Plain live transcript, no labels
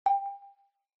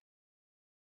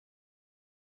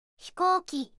飛行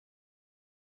機、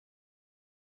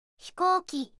飛行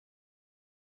機。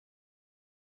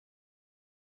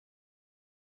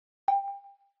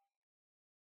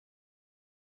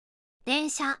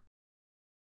電車、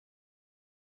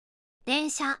電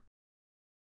車。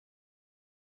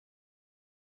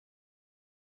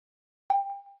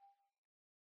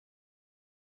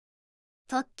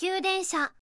特急電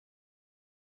車、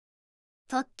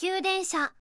特急電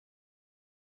車。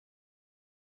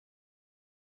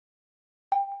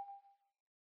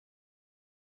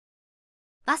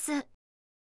バス、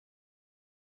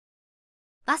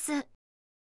バス。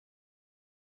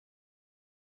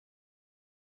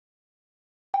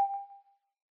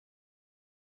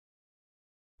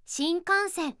新幹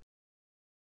線、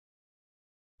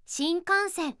新幹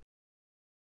線。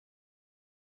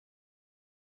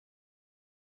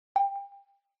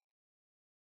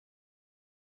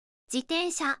自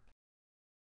転車、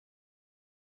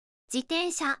自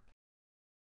転車。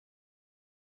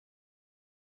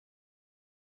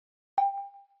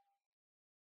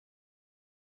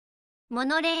モ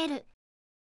ノレール、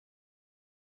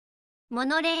モ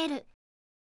ノレール。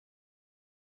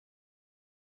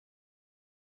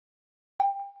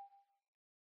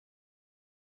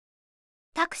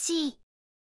タクシー、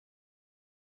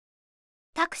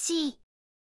タクシー。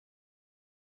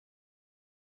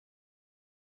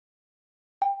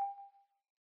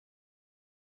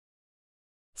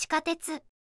地下鉄、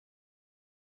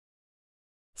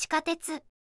地下鉄。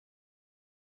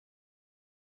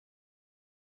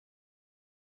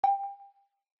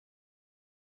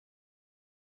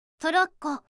トロッ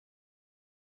コ、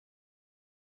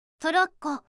トロッ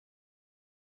コ。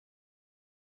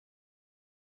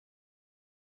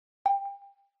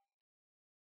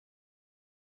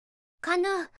カヌ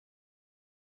ー、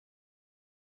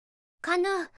カヌ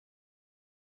ー。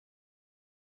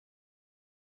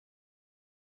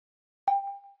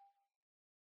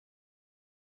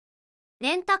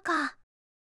レンタカー、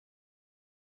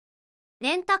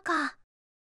レンタカー。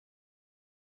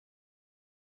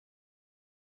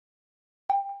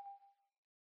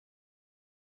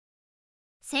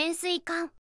潜水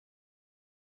艦、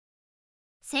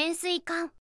潜水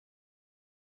艦。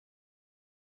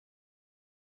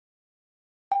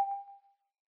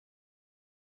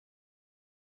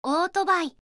オートバ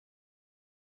イ、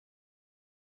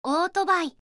オートバ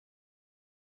イ。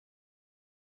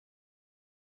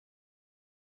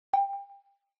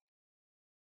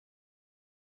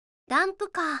ダンプ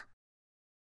カー、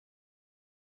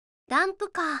ダンプ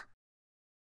カー。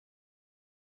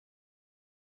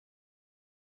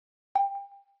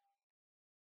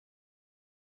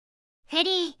フェリ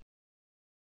ー、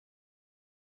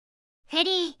フェ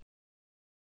リー。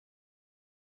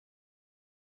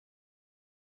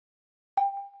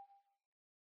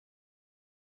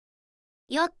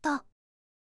ヨット、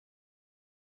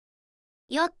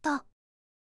ヨット。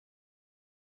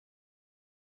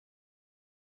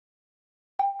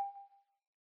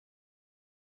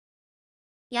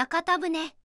屋形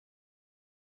船、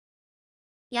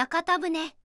屋形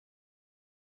船。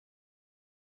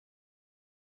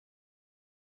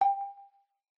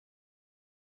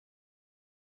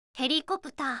ヘリコ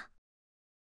プター、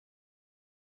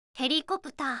ヘリコ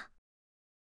プター。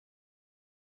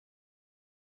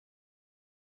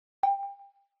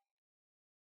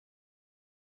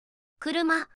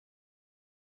車、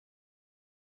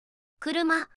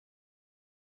車。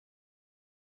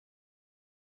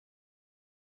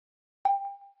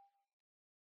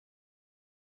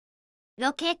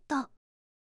ロケット、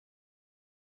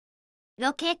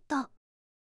ロケット。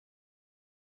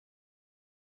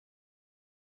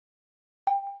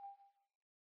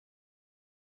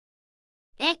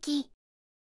駅、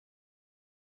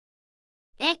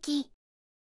駅。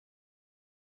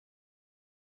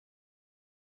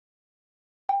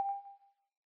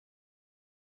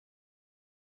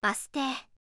バス停、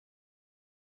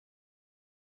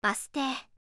バス停。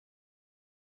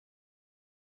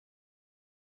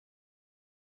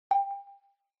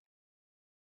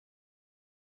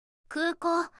空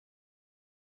港、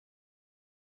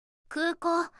空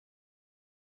港。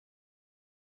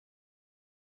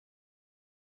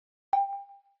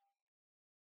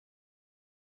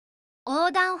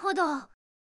横断歩道、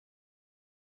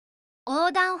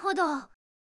横断歩道。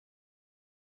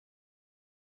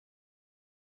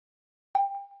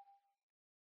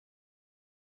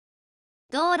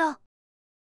道路、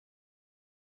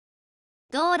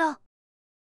道路。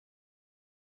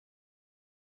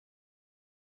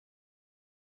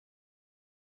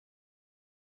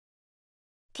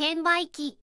券売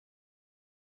機、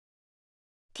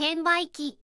券売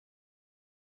機。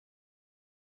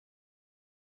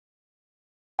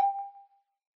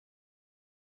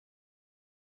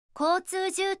交通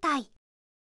渋滞、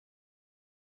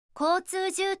交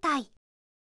通渋滞。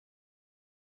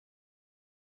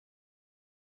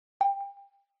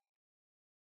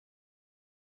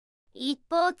一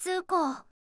方通行、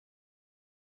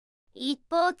一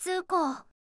方通行。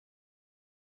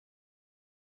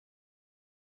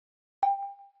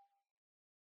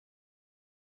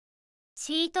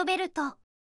シートベルト、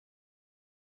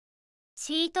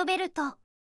シートベルト。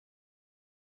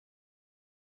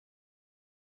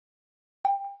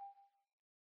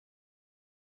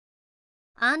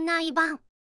案内板、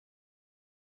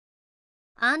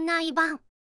案内板。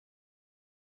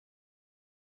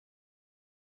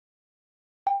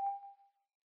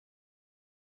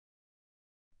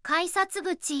改札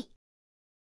口、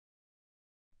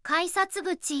改札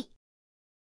口。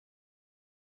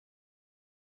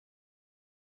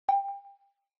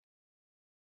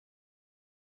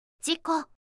事故、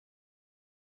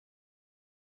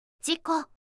事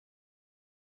故。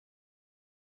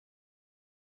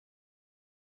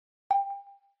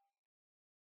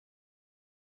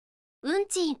運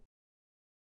賃、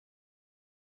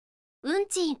運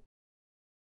賃。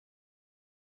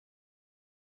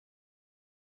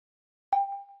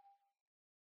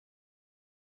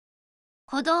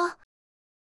歩道、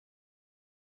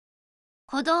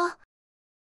歩道。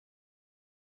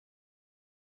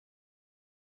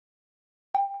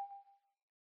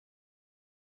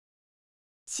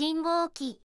信号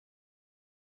機、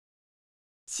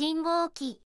信号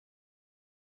機。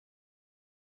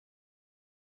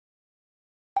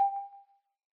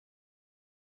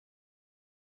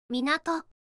港、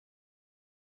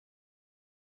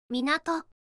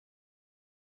港。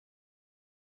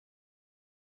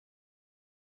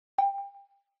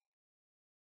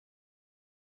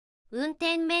運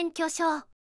転免許証、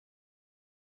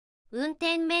運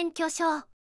転免許証。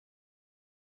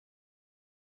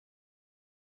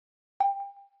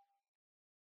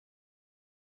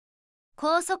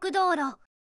高速道路、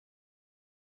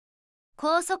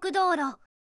高速道路。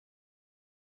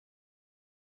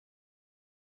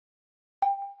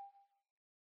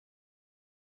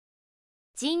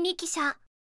人力車、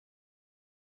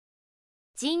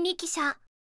人力車。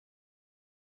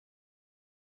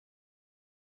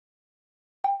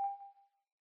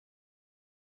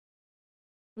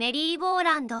メリーゴー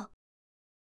ランド、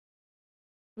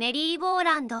メリーゴー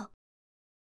ランド。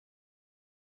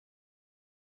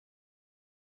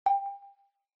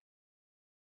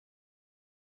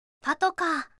パトカ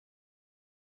ー、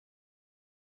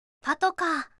パトカ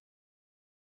ー。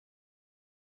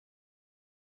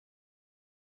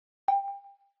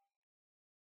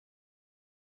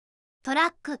ト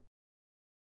ラック、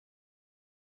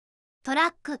トラ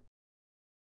ック。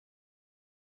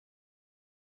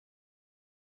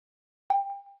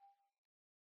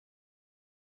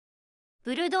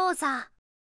ブルドーザー、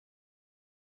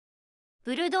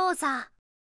ブルドーザー。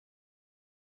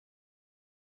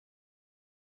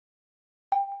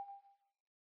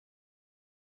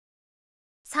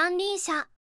三輪車、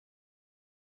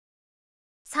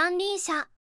三輪車。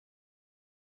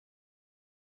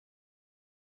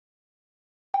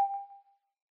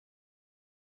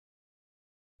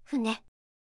船、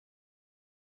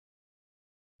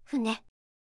船。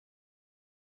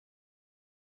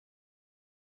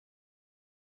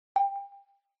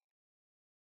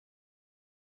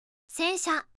戦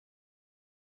車、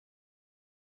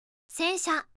戦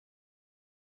車。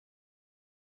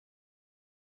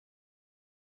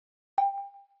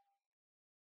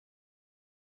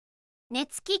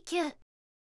熱気球、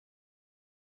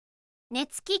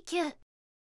熱気球。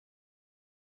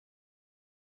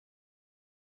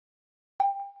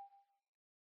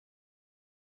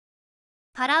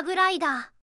パラグライダー、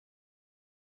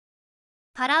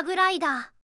パラグライ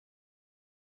ダー。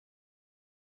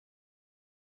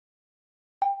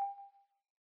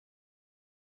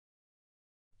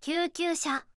救急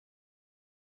車、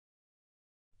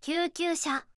救急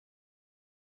車。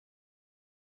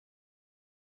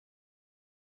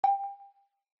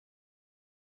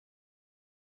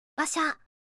馬車、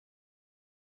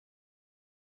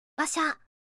馬車。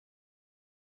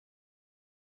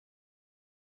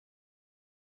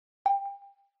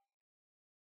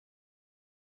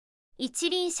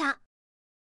一輪車、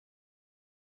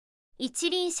一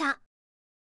輪車。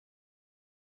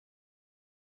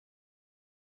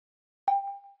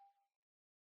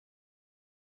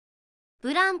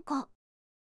ブランコ、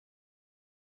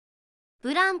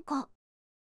ブランコ。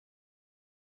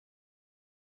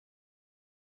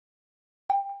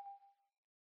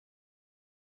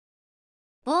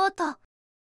ボート、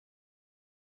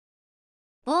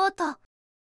ボート。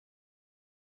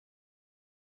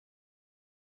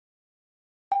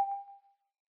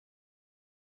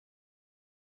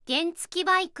原付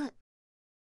バイク、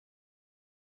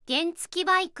原付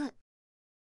バイク。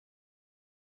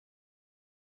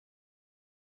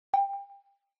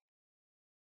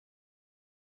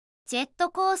ジェット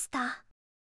コースター、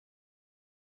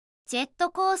ジェット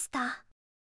コースター。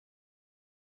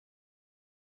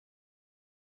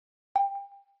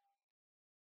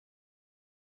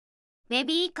ベ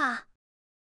ビーカー、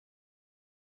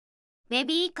ベ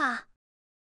ビーカー。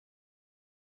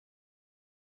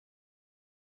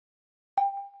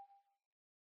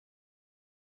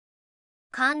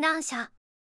観覧車、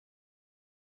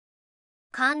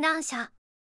観覧車。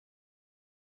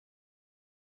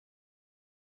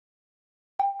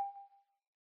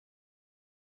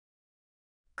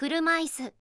車椅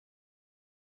子、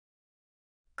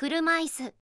車椅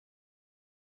子。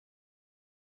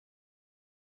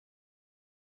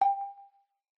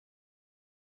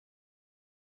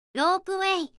ロープウ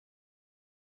ェイ、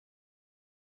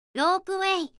ロープウ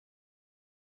ェイ。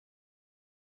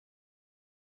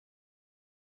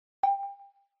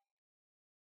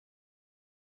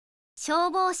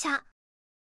消防車、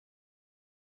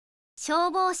消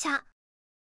防車。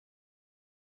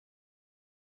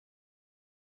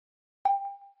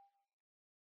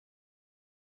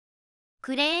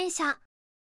クレーン車、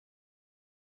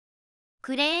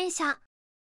クレーン車。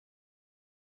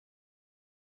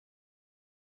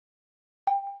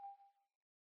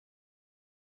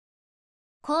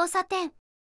交差点、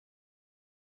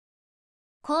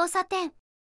交差点。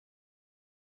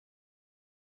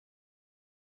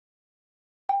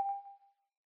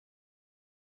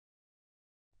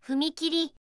踏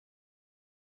切、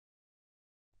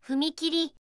踏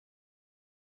切。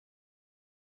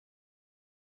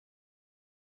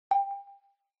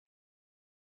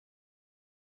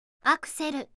アク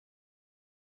セル、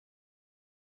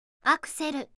アク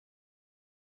セル。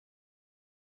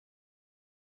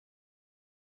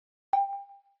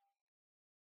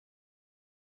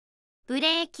ブ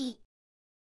レーキ、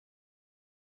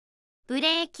ブ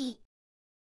レーキ。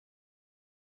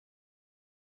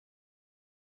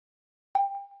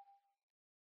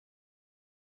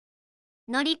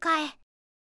乗り換え、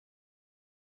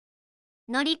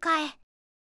乗り換え。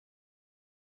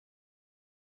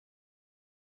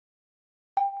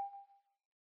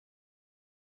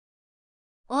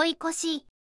追い越し、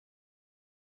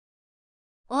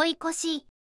追い越し。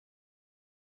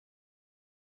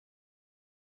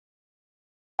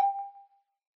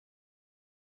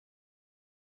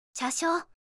車掌、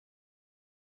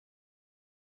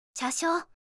車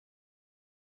掌。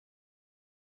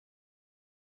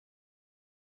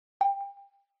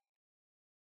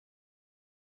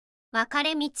分か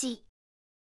れ道、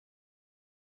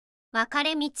分か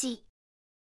れ道。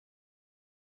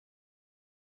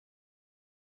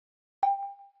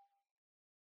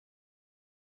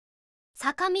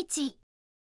坂道、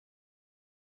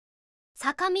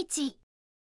坂道。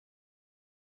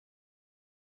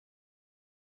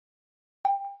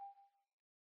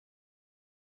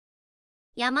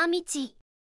山道、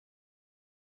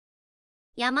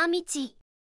山道。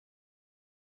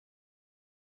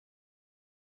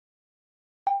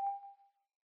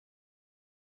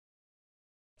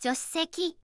助手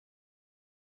席、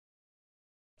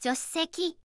助手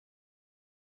席。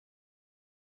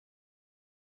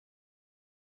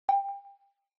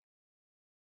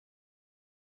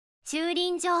駐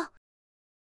輪場、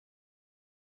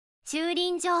駐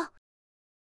輪場。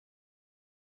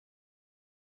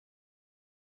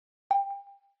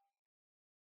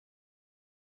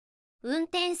運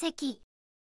転席、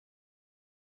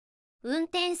運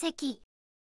転席。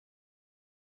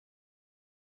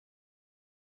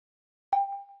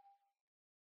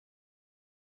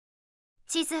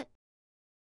地図、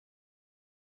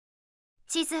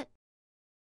地図。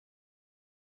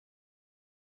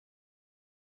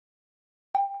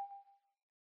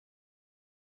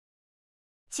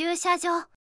駐車場、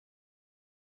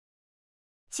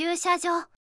駐車場。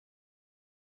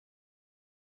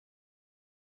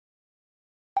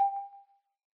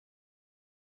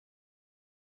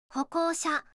歩行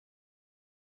者、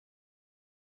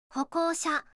歩行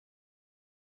者。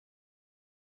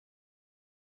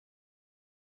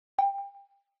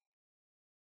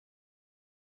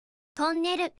トン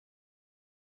ネル、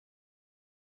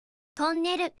トン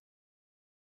ネル。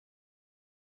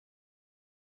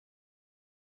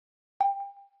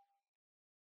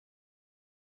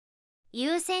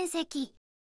優先席、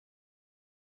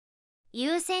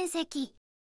優先席。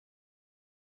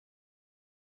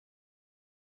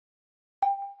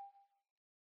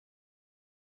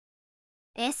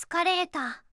エスカレー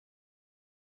タ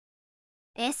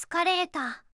ー、エスカレータ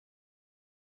ー。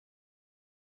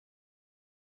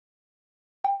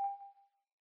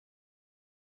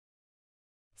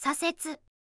左折、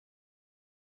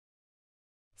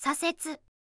左折、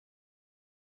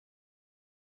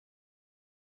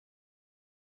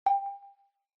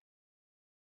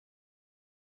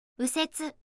右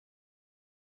折、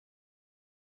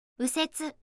右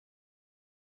折、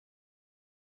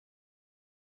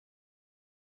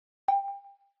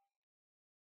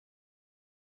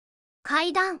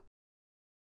階段、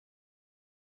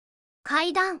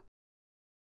階段、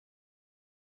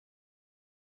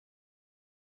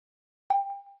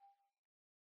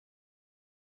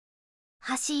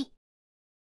橋、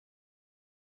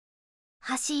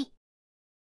橋、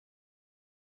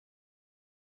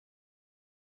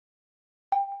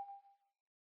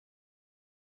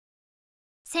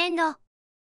線路、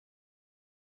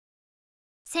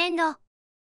線路、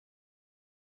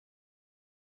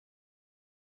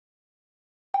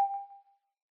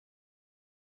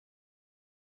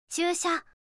駐車、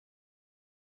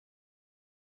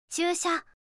駐車、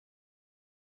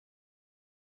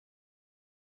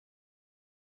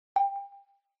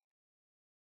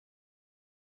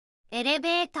エレ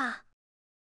ベータ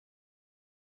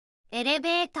ー、エレ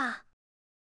ベーター、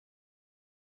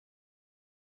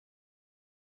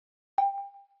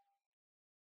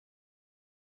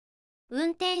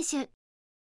運転手、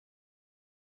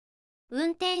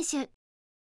運転手、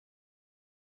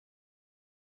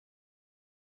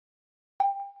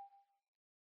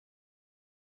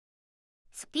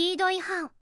スピード違反、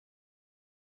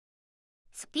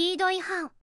スピード違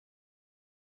反、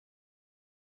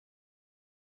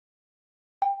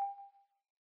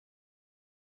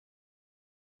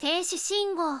停止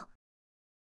信号、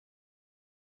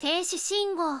停止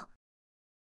信号、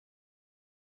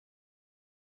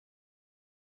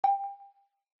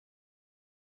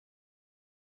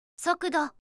速度、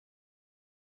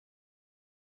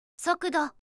速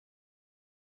度、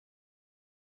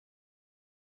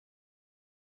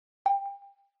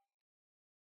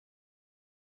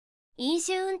飲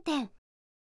酒運転、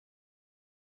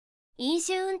飲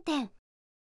酒運転、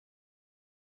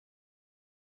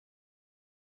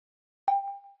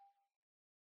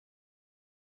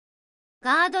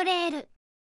ガードレール、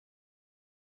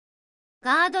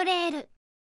ガードレール、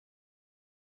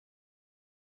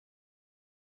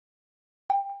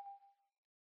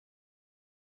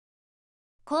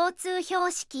交通標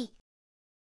識、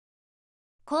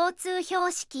交通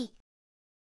標識、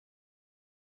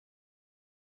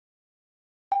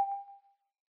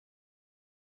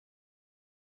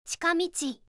近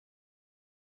道、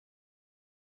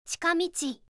近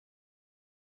道、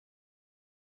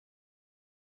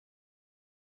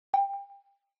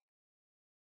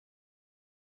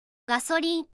ガソ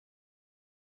リン、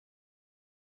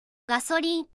ガソ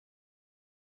リン、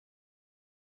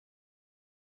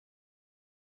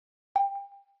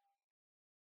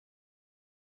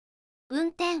運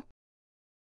転、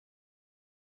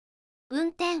運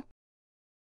転、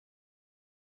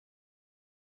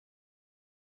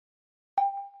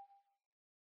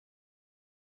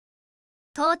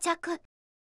到着、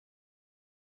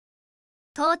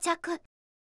到着、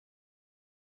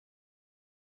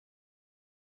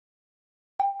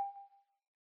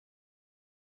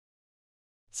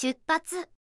出発、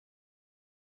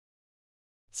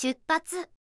出発、